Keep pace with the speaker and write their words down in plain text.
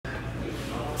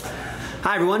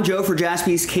Hi everyone, Joe for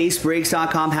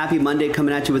JaspysCaseBreaks.com. Happy Monday,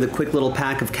 coming at you with a quick little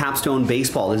pack of Capstone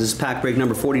baseball. This is pack break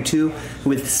number 42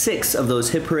 with 6 of those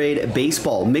Hit Parade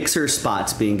baseball mixer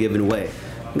spots being given away.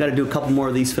 We've got to do a couple more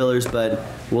of these fillers, but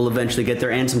we'll eventually get there,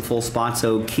 and some full spots,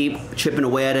 so keep chipping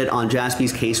away at it on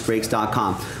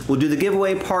JaspysCaseBreaks.com. We'll do the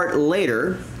giveaway part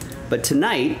later, but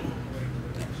tonight,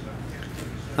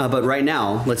 but right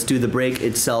now, let's do the break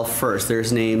itself first.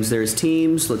 There's names, there's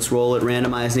teams. Let's roll it,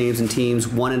 randomize names and teams,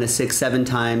 1 and a 6, 7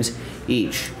 times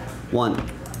each. 1,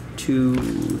 2,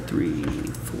 3,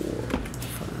 4,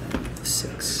 5,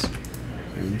 6,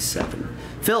 and 7.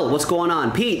 Phil, what's going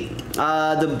on? Pete,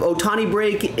 the Ohtani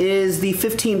break is the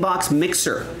 15-box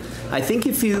mixer. I think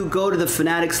if you go to the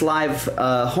Fanatics Live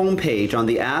homepage on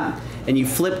the app and you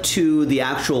flip to the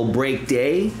actual break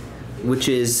day, which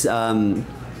is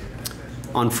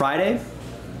on Friday,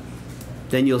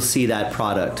 then you'll see that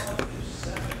product.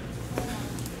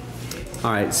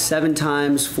 All right, 7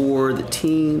 times for the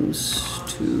teams.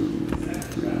 2,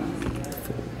 3,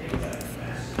 4,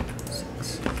 5,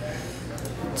 6,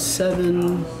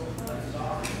 7.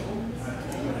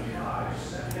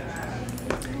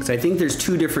 Because I think there's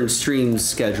 2 different streams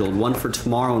scheduled, one for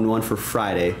tomorrow and one for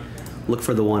Friday. Look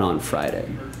for the one on Friday.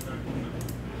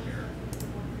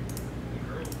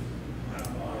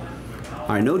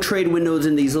 All right, no trade windows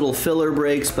in these little filler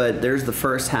breaks, but there's the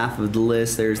first half of the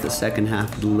list. There's the second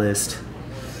half of the list.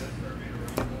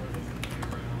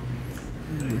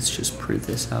 And let's just print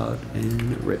this out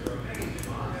and rip.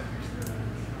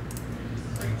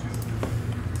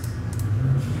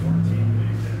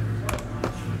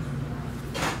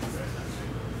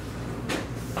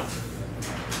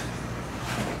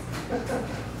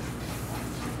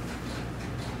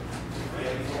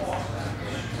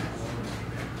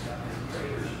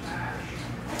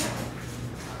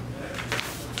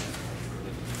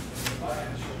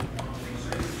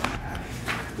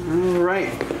 All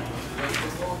right.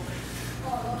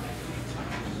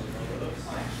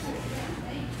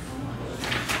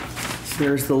 So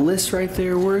there's the list right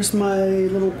there. Where's my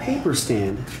little paper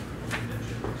stand?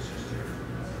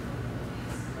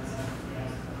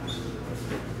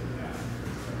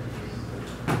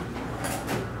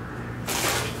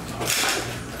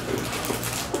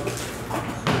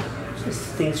 These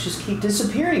things just keep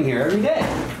disappearing here every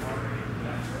day.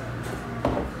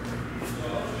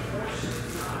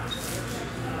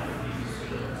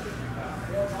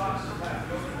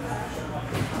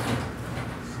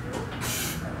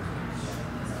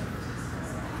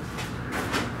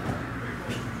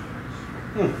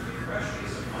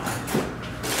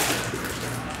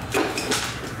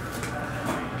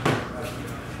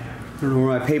 I don't know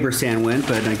where my paper stand went,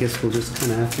 but I guess we'll just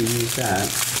kind of have to use that.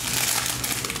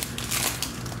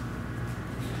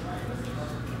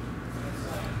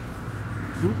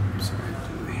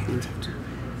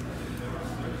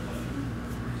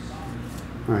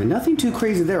 All right, nothing too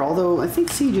crazy there, although I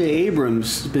think CJ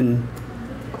Abrams has been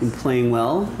playing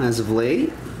well as of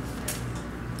late.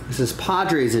 This is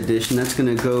Padres edition. That's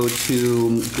going to go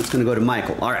to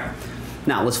Michael. All right.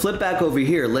 Now let's flip back over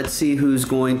here. Let's see who's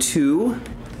going to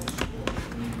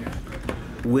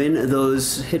win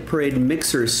those Hit Parade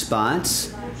mixer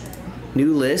spots.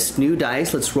 New list, new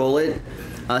dice. Let's roll it.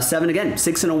 7 again.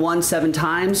 6 and a 1, 7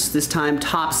 times. This time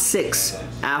top 6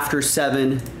 after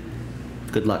 7.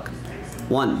 Good luck.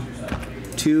 1,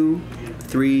 2,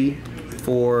 3,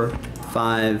 4,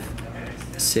 5,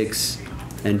 6.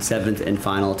 And 7th and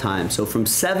final time. So from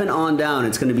 7 on down,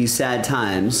 it's going to be sad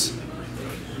times.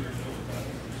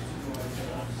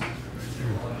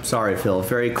 Sorry, Phil.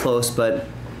 Very close, but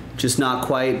just not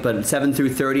quite. But 7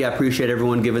 through 30, I appreciate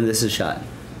everyone giving this a shot.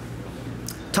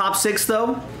 Top 6,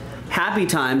 though. Happy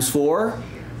times for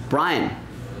Brian,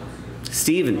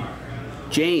 Steven,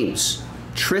 James,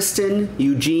 Tristan,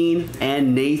 Eugene,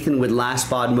 and Nathan with Last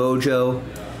Spot Mojo.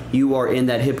 You are in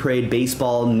that Hit Parade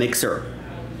baseball mixer.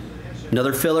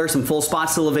 Another filler, some full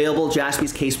spots still available,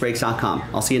 JaspysCaseBreaks.com.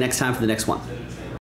 I'll see you next time for the next one.